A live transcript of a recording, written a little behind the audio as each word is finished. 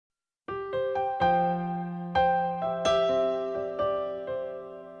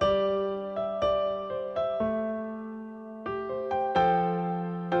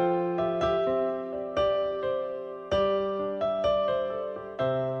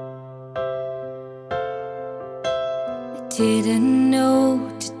Didn't know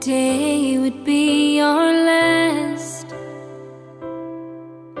today would be our last,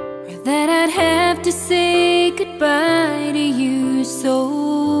 or that I'd have to say goodbye to you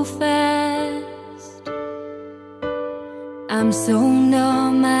so fast. I'm so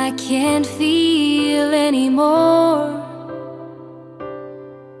numb I can't feel anymore.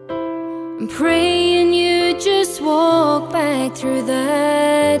 I'm praying you just walk back through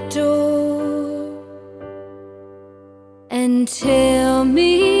that door and tell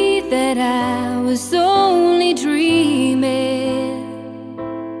me that I was only dreaming.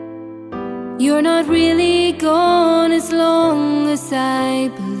 You're not really gone as long as I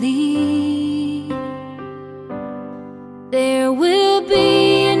believe. There will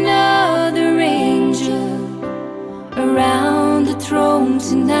be another angel around the throne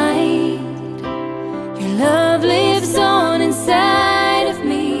tonight. Your love lives on inside of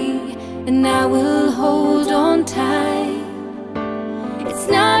me, and I will hold on tight. It's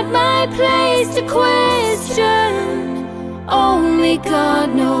not my place to question, only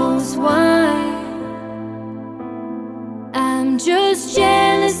God knows why. I'm just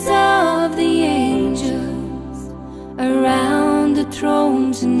jealous of the angels around the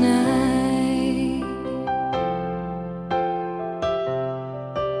throne tonight.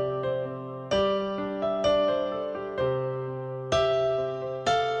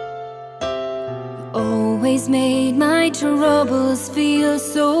 Always made my troubles feel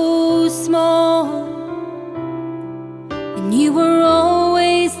so small, and you were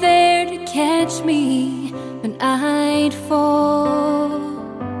always there to catch me when I'd fall.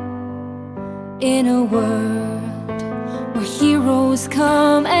 In a world where heroes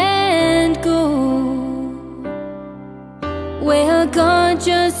come and go, well, God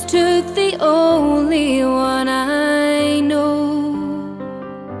just took the only one I know.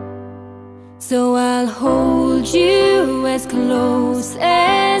 So I'll hold you as close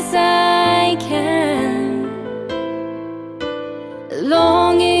as I can,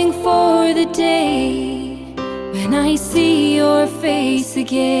 longing for the day when I see your face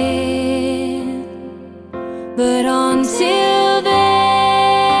again. But until then,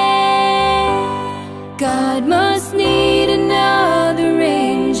 God must need another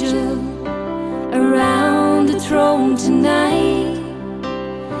angel around the throne tonight.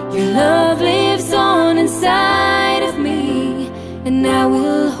 Your love lives on inside of me, and I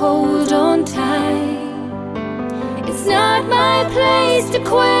will hold on tight. It's not my place to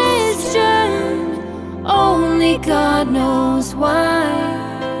question, only God knows why.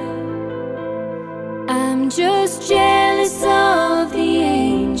 I'm just jealous of the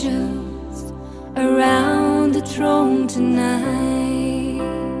angels around the throne tonight,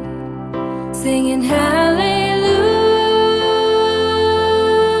 singing hallelujah.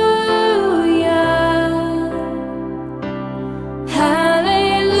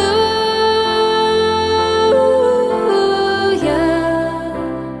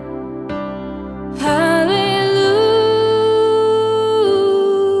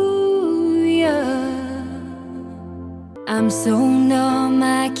 I'm so numb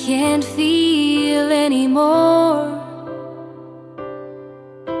I can't feel anymore.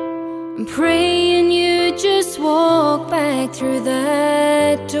 I'm praying you just walk back through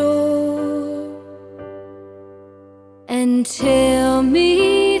that door and tell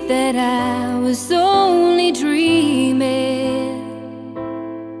me that I was only dreaming.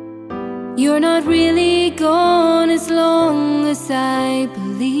 You're not really gone as long as I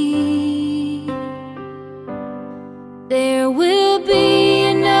believe. There will be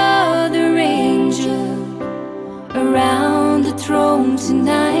another angel around the throne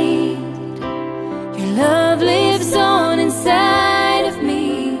tonight. Your love lives on inside of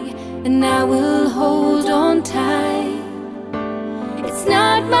me, and I will hold on tight. It's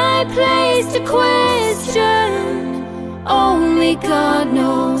not my place to question, only God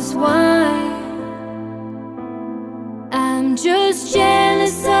knows why. I'm just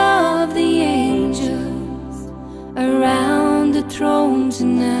jealous of the angels around the throne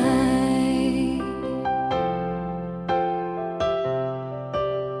tonight.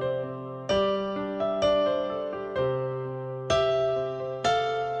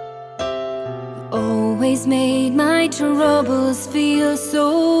 Always made my troubles feel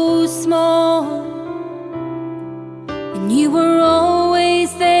so small, and you were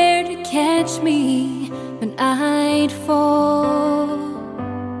always there to catch me when I'd fall.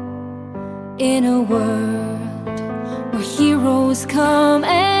 In a world where heroes come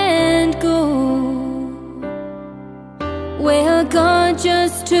and go, well, God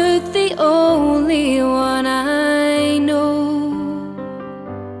just took the only one I know.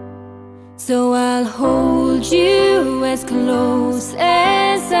 So I'll hold you as close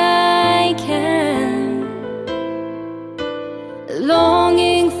as I can,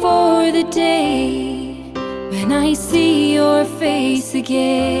 longing for the day when I see your face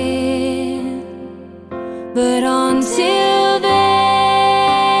again. But until then,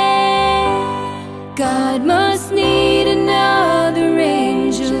 God must need another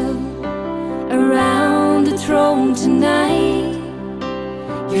angel around the throne tonight.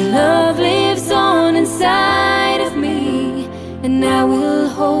 Your love lives on inside of me, and I will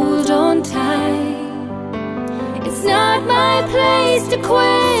hold on tight. It's not my place to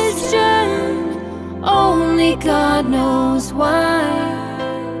question, only God knows why.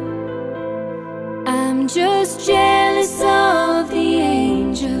 I'm just jealous of the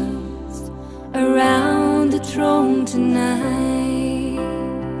angels around the throne tonight,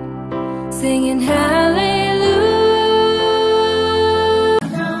 singing hallelujah.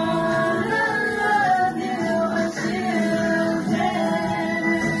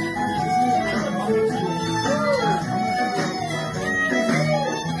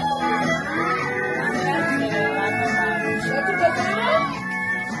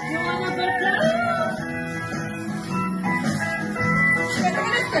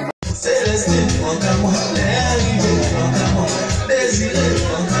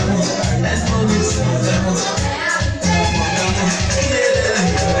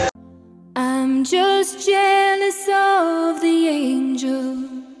 I'm just jealous of the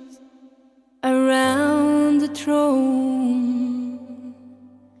angels around the throne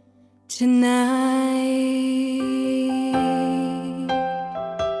tonight.